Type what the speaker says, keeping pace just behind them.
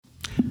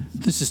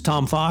This is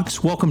Tom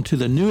Fox. Welcome to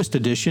the newest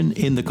edition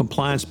in the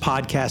Compliance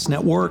Podcast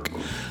Network.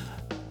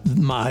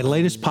 My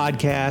latest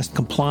podcast,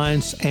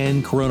 Compliance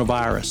and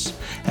Coronavirus.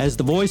 As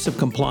the voice of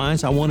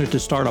compliance, I wanted to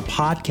start a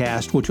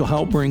podcast which will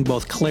help bring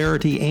both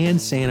clarity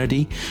and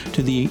sanity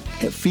to the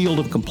field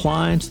of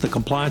compliance, the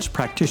compliance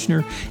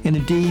practitioner, and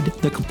indeed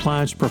the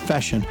compliance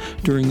profession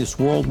during this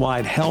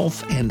worldwide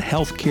health and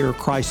healthcare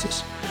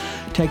crisis.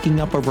 Taking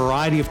up a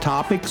variety of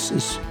topics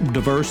as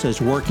diverse as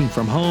working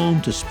from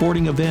home to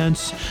sporting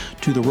events,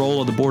 to the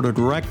role of the board of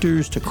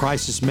directors, to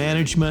crisis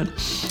management,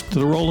 to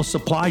the role of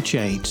supply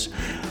chains.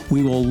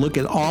 We will look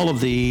at all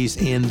of these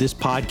in this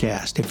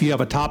podcast. If you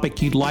have a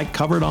topic you'd like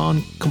covered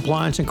on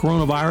compliance and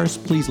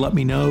coronavirus, please let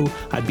me know.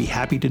 I'd be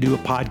happy to do a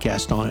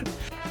podcast on it.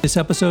 This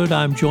episode,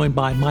 I'm joined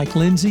by Mike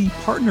Lindsay,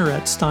 partner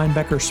at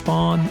Steinbecker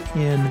Spawn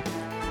in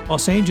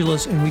Los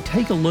Angeles, and we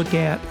take a look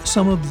at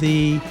some of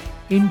the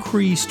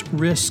increased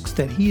risks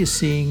that he is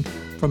seeing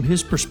from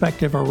his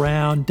perspective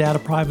around data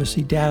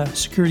privacy, data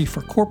security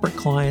for corporate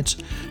clients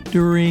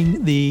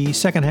during the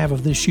second half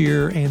of this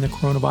year and the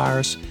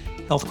coronavirus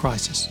health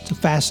crisis. It's a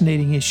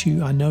fascinating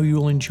issue I know you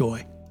will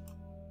enjoy.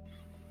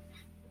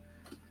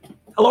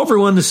 Hello,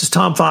 everyone. This is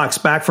Tom Fox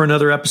back for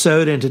another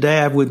episode, and today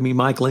I have with me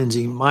Mike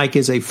Lindsay. Mike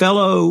is a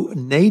fellow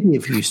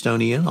native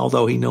Houstonian,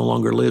 although he no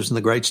longer lives in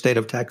the great state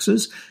of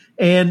Texas.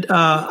 And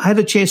I had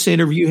a chance to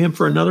interview him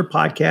for another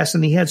podcast,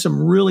 and he had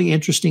some really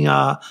interesting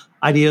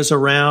ideas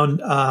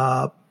around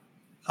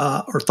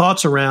or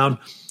thoughts around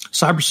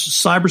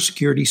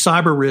cybersecurity,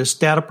 cyber risk,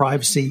 data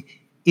privacy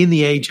in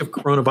the age of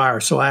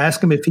coronavirus. So I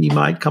asked him if he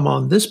might come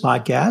on this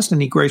podcast,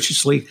 and he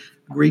graciously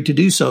agreed to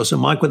do so. So,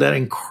 Mike, with that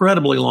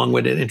incredibly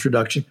long-winded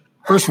introduction,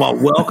 first of all,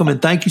 welcome,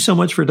 and thank you so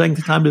much for taking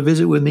the time to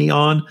visit with me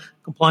on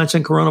compliance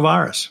and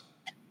coronavirus.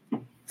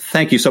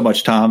 Thank you so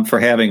much, Tom,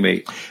 for having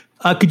me.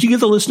 Could you give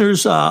the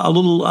listeners a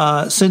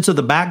little sense of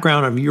the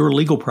background of your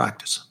legal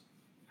practice?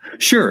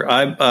 Sure.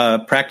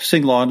 I'm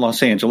practicing law in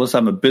Los Angeles.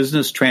 I'm a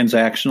business,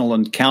 transactional,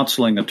 and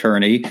counseling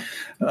attorney.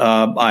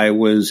 I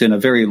was in a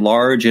very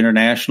large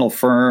international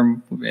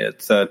firm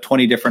with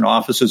 20 different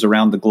offices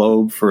around the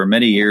globe for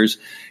many years,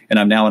 and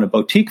I'm now in a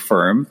boutique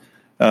firm.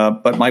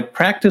 But my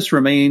practice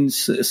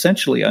remains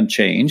essentially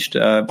unchanged.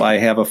 I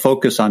have a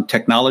focus on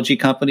technology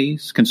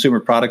companies, consumer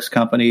products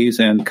companies,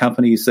 and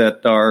companies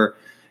that are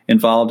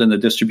involved in the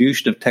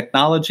distribution of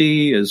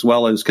technology as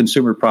well as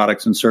consumer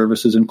products and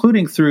services,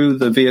 including through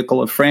the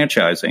vehicle of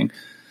franchising.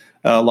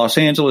 Los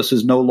Angeles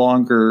is no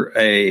longer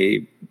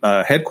a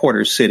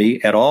headquarters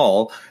city at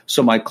all,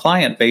 so my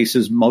client base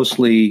is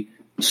mostly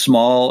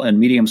small and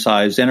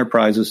medium-sized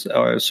enterprises,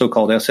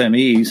 so-called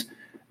SMEs,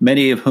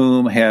 many of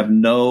whom have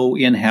no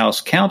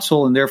in-house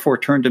counsel and therefore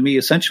turn to me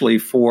essentially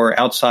for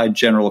outside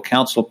general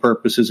counsel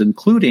purposes,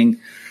 including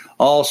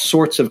all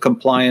sorts of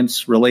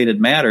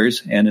compliance-related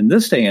matters, and in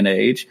this day and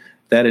age,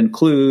 that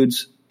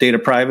includes data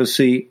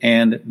privacy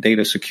and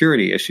data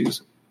security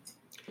issues.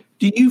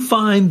 Do you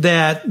find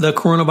that the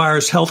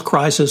coronavirus health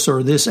crisis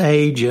or this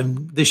age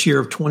and this year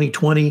of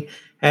 2020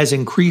 has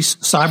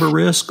increased cyber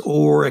risk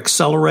or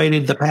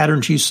accelerated the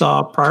patterns you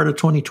saw prior to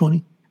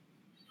 2020?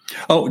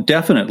 Oh,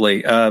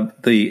 definitely.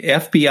 The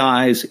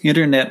FBI's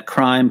Internet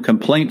Crime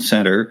Complaint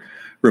Center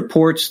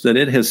reports that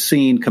it has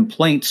seen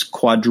complaints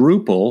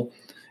quadruple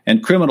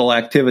and criminal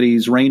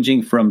activities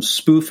ranging from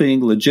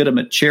spoofing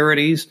legitimate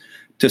charities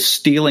to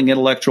stealing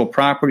intellectual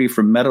property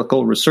from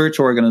medical research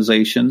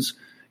organizations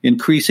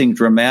increasing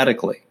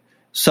dramatically.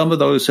 Some of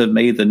those have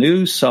made the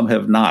news, some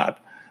have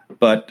not.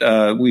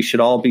 But we should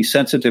all be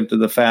sensitive to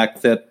the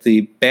fact that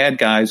the bad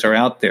guys are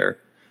out there.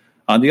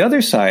 On the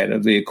other side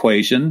of the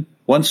equation,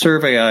 one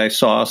survey I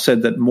saw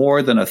said that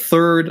more than a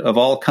third of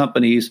all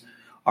companies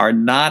are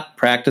not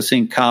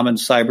practicing common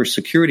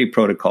cybersecurity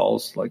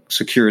protocols like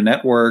secure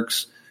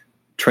networks,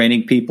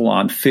 training people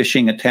on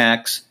phishing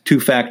attacks,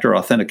 two-factor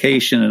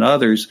authentication, and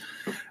others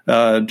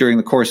during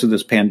the course of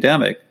this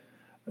pandemic.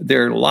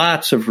 There are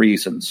lots of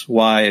reasons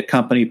why a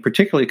company,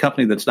 particularly a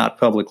company that's not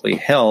publicly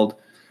held,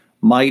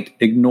 might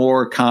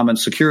ignore common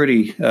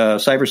security,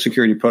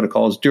 cybersecurity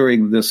protocols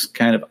during this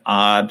kind of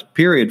odd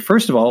period.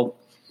 First of all,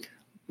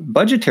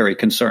 budgetary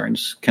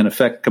concerns can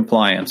affect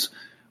compliance.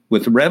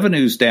 With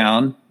revenues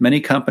down,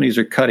 many companies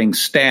are cutting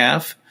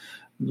staff,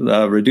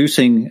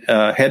 reducing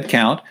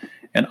headcount,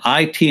 and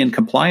IT and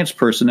compliance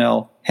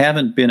personnel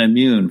haven't been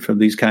immune from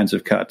these kinds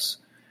of cuts.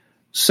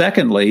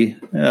 Secondly,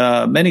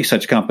 many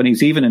such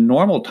companies, even in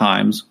normal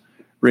times,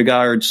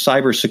 regard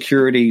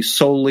cybersecurity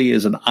solely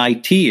as an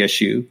IT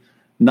issue,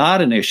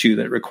 not an issue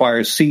that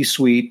requires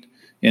C-suite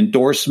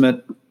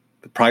endorsement,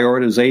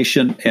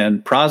 prioritization,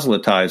 and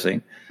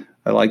proselytizing.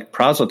 I like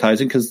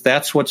proselytizing because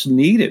that's what's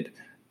needed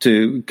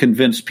to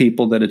convince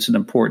people that it's an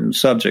important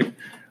subject.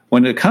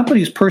 When a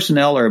company's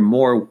personnel are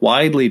more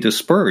widely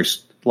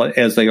dispersed,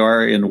 as they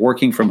are in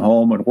working from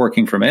home and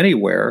working from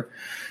anywhere,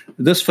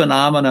 this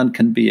phenomenon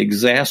can be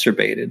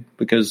exacerbated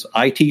because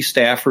IT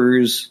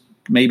staffers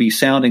may be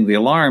sounding the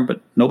alarm, but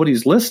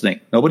nobody's listening.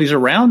 Nobody's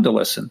around to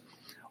listen.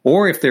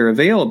 Or if they're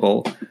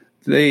available,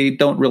 they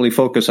don't really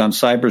focus on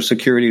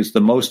cybersecurity as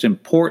the most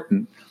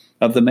important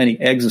of the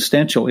many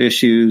existential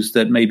issues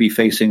that may be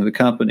facing the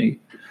company.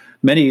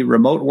 Many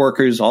remote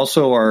workers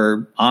also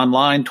are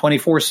online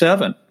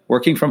 24/7,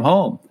 working from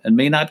home, and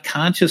may not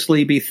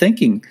consciously be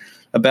thinking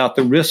about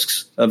the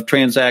risks of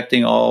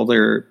transacting all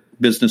their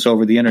business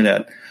over the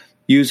internet,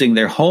 using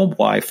their home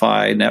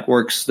Wi-Fi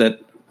networks that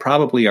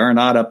probably are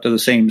not up to the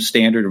same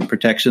standard of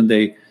protection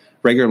they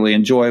regularly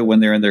enjoy when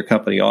they're in their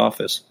company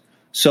office.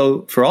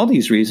 So for all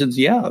these reasons,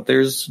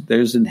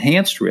 there's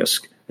enhanced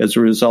risk as a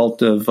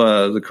result of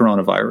the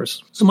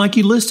coronavirus. So, Mike,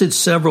 you listed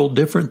several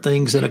different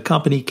things that a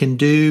company can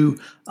do.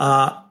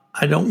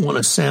 I don't want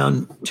to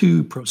sound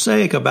too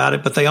prosaic about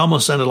it, but they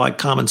almost sounded like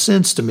common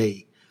sense to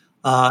me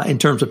in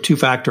terms of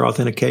two-factor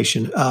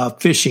authentication,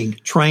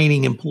 phishing,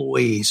 training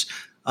employees,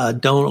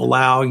 don't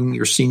allowing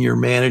your senior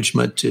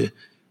management to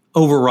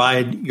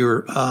override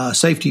your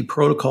safety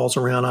protocols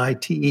around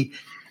IT.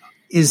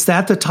 Is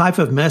that the type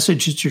of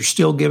message that you're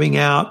still giving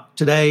out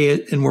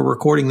today? And we're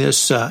recording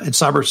this in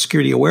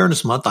Cybersecurity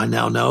Awareness Month, I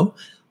now know,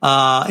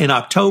 in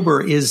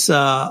October.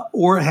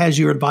 Or has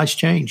your advice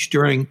changed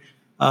during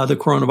the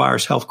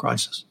coronavirus health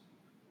crisis?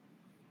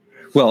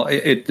 Well,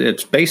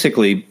 it's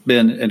basically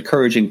been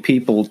encouraging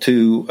people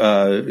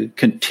to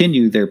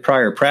continue their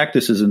prior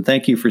practices. And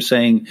thank you for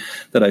saying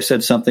that I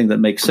said something that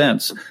makes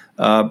sense.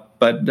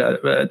 But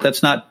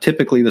that's not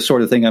typically the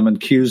sort of thing I'm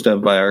accused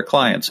of by our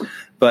clients.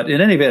 But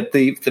in any event,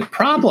 the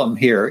problem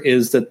here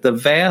is that the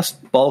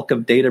vast bulk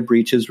of data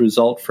breaches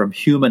result from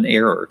human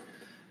error.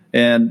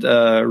 And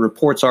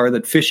reports are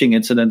that phishing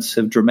incidents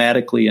have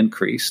dramatically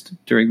increased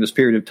during this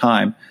period of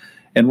time.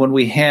 And when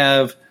we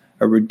have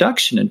a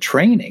reduction in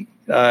training,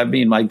 I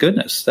mean, my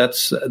goodness,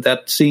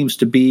 that seems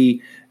to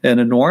be an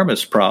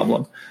enormous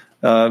problem.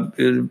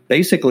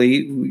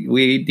 Basically,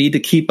 we need to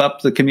keep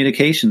up the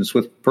communications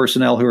with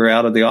personnel who are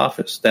out of the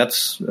office.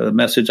 That's a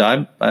message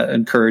I'm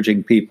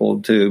encouraging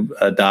people to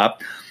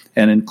adopt,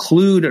 and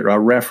include a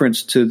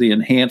reference to the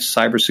enhanced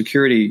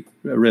cybersecurity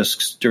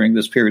risks during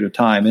this period of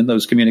time in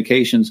those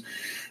communications.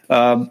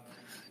 Although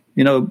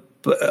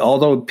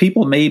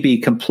people may be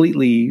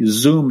completely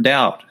zoomed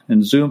out,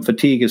 and Zoom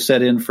fatigue is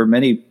set in for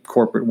many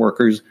corporate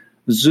workers,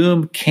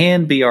 Zoom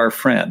can be our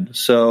friend.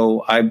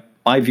 So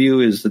my view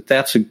is that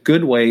that's a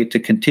good way to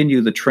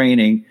continue the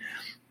training,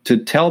 to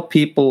tell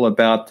people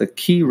about the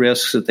key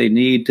risks that they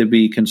need to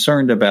be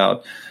concerned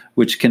about,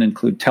 which can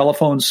include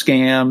telephone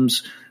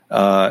scams,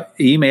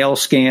 email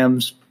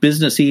scams,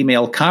 business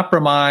email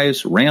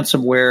compromise,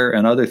 ransomware,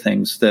 and other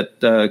things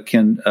that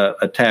can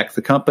attack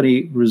the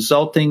company,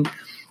 resulting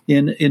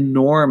in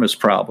enormous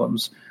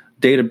problems.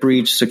 Data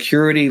breach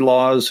security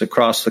laws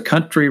across the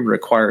country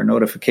require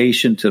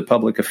notification to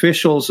public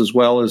officials as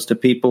well as to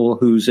people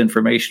whose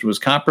information was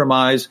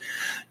compromised.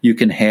 You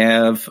can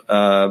have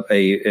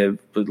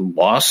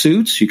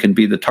lawsuits. You can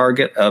be the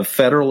target of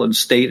federal and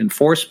state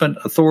enforcement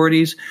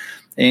authorities.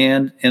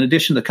 And in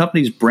addition, the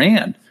company's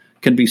brand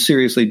can be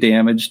seriously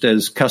damaged,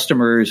 as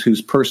customers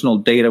whose personal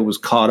data was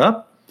caught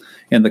up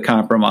in the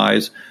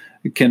compromise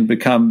can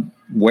become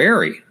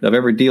wary of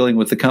ever dealing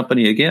with the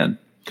company again.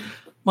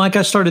 Mike,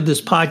 I started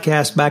this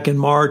podcast back in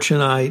March,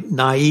 and I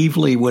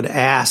naively would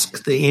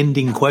ask the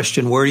ending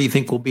question, where do you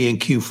think we'll be in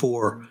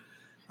Q4?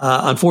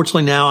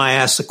 Unfortunately, now I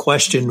ask the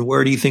question,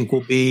 where do you think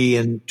we'll be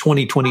in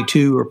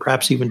 2022 or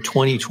perhaps even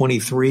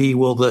 2023?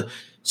 Will the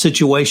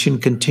situation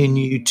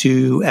continue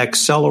to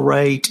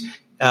accelerate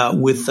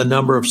with the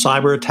number of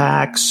cyber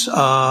attacks,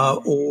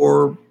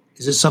 or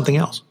is it something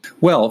else?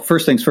 Well,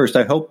 first things first,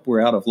 I hope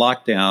we're out of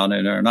lockdown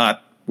and are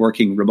not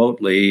working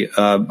remotely.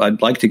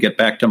 I'd like to get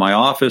back to my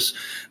office.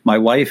 My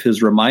wife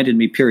has reminded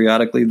me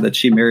periodically that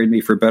she married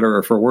me for better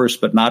or for worse,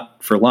 but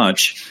not for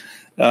lunch.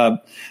 So I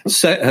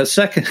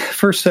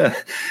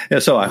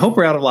hope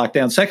we're out of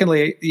lockdown.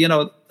 Secondly,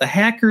 the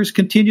hackers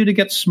continue to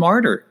get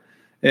smarter,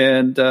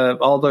 and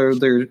although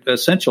their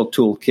essential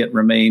toolkit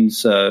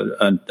remains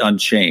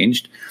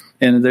unchanged,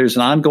 and there's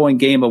an ongoing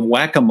game of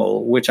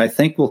whack-a-mole, which I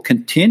think will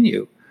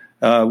continue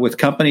with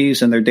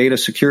companies and their data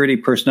security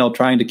personnel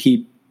trying to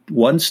keep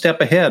one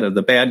step ahead of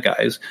the bad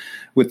guys,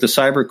 with the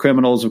cyber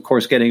criminals, of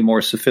course, getting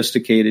more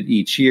sophisticated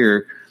each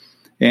year.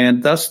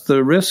 And thus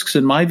the risks,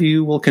 in my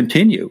view, will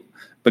continue.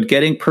 But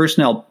getting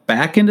personnel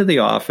back into the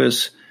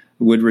office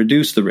would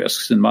reduce the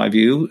risks, in my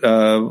view,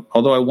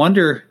 although I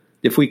wonder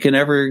if we can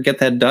ever get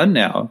that done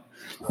now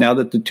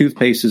that the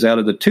toothpaste is out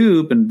of the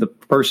tube and the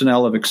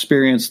personnel have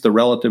experienced the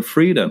relative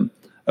freedom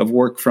of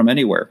work from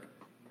anywhere.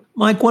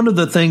 Mike, one of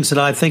the things that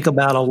I think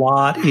about a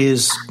lot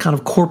is kind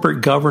of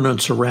corporate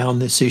governance around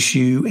this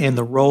issue and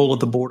the role of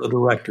the board of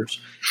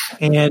directors.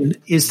 And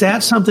is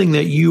that something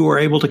that you are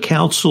able to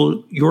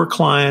counsel your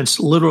clients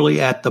literally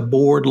at the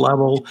board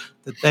level,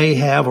 that they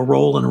have a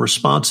role and a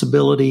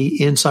responsibility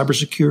in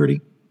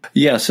cybersecurity?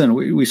 Yes, and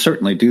we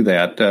certainly do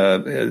that.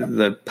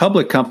 The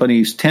public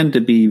companies tend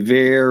to be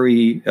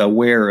very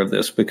aware of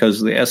this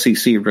because of the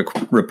SEC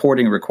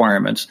reporting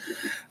requirements.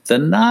 The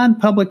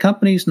non-public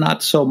companies,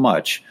 not so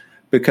much,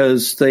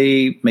 because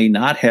they may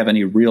not have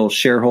any real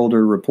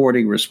shareholder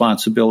reporting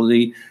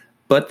responsibility,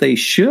 but they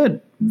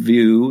should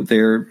view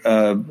their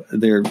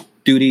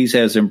duties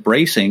as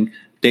embracing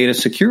data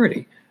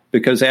security.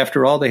 because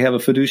after all, they have a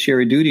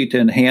fiduciary duty to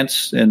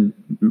enhance and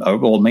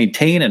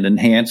maintain and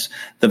enhance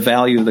the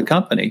value of the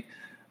company.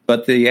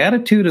 But the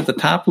attitude of the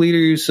top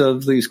leaders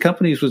of these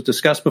companies was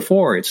discussed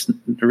before. It's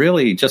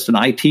really just an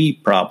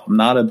IT problem,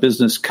 not a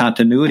business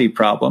continuity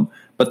problem,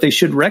 but they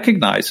should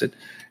recognize it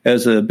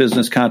as a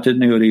business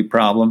continuity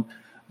problem.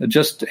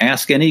 Just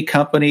ask any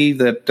company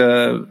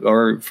that,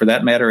 or for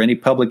that matter, any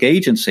public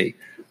agency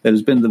that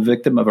has been the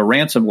victim of a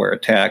ransomware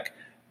attack,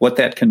 what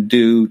that can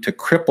do to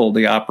cripple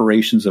the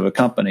operations of a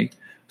company.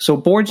 So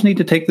boards need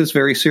to take this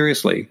very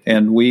seriously,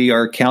 and we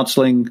are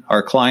counseling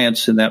our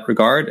clients in that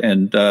regard,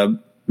 and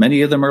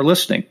many of them are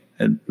listening,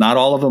 and not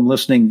all of them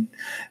listening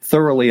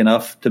thoroughly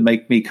enough to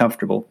make me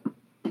comfortable.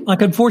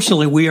 Like,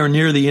 unfortunately, we are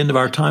near the end of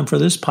our time for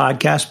this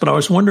podcast, but I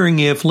was wondering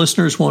if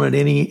listeners wanted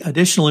any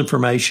additional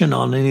information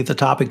on any of the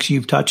topics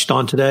you've touched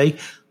on today,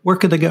 where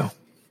could they go?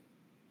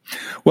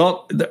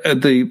 Well,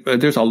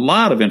 there's a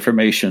lot of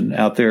information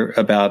out there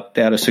about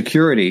data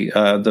security.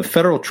 The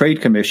Federal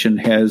Trade Commission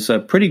has a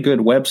pretty good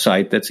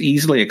website that's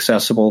easily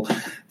accessible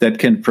that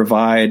can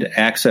provide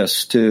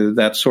access to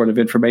that sort of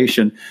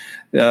information.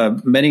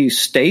 Many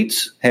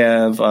states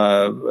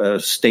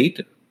have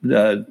state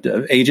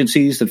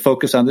agencies that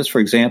focus on this. For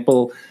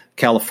example,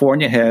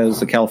 California has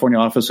the California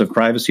Office of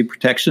Privacy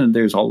Protection.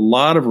 There's a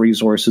lot of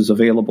resources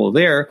available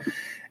there.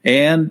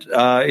 And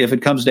if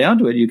it comes down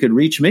to it, you can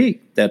reach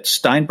me at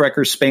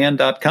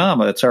steinbreckerspan.com.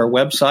 That's our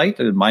website.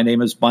 And my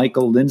name is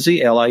Michael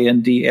Lindsay,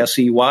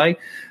 Lindsey.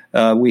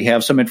 We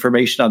have some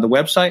information on the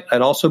website.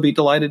 I'd also be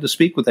delighted to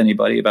speak with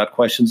anybody about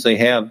questions they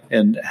have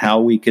and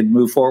how we can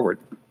move forward.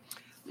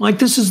 Mike,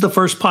 this is the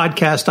first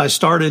podcast I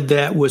started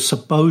that was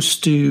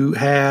supposed to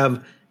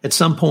have at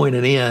some point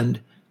an end.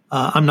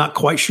 I'm not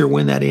quite sure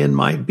when that end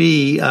might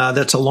be.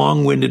 That's a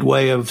long-winded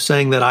way of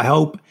saying that I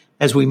hope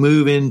as we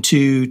move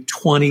into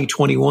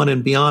 2021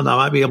 and beyond, I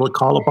might be able to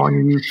call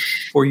upon you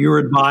for your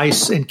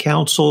advice and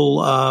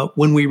counsel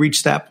when we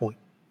reach that point.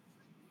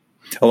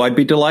 Oh, I'd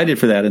be delighted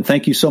for that. And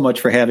thank you so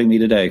much for having me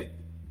today.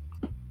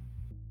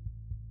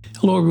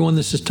 Hello, everyone.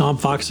 This is Tom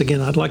Fox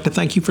again. I'd like to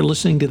thank you for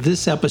listening to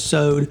this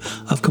episode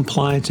of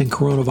Compliance and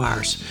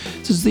Coronavirus.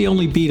 This is the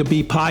only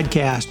B2B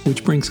podcast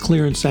which brings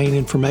clear and sane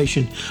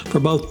information for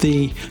both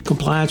the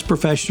compliance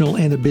professional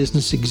and the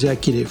business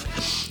executive.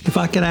 If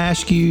I could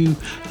ask you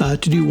to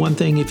do one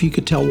thing, if you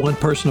could tell one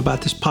person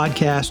about this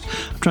podcast,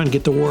 I'm trying to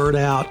get the word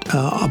out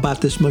about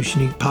this most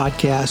unique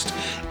podcast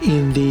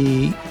in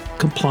the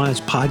Compliance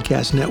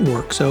Podcast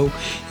Network. So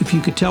if you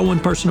could tell one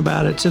person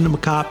about it, send them a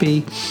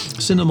copy,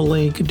 send them a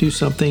link, do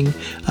something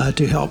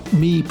to help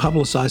me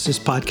publicize this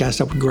podcast,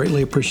 I would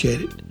greatly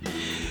appreciate it.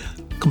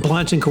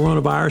 Compliance and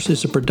Coronavirus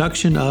is a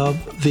production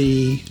of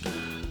the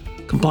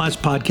Compliance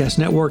Podcast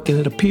Network, and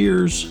it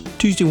appears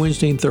Tuesday,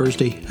 Wednesday, and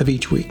Thursday of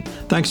each week.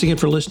 Thanks again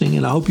for listening,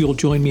 and I hope you'll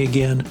join me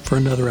again for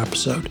another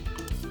episode.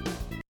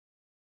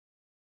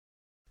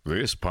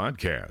 This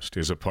podcast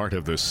is a part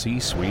of the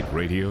C-Suite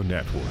Radio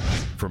Network.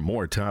 For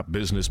more top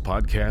business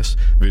podcasts,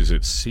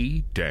 visit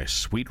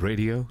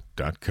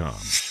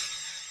c-suiteradio.com.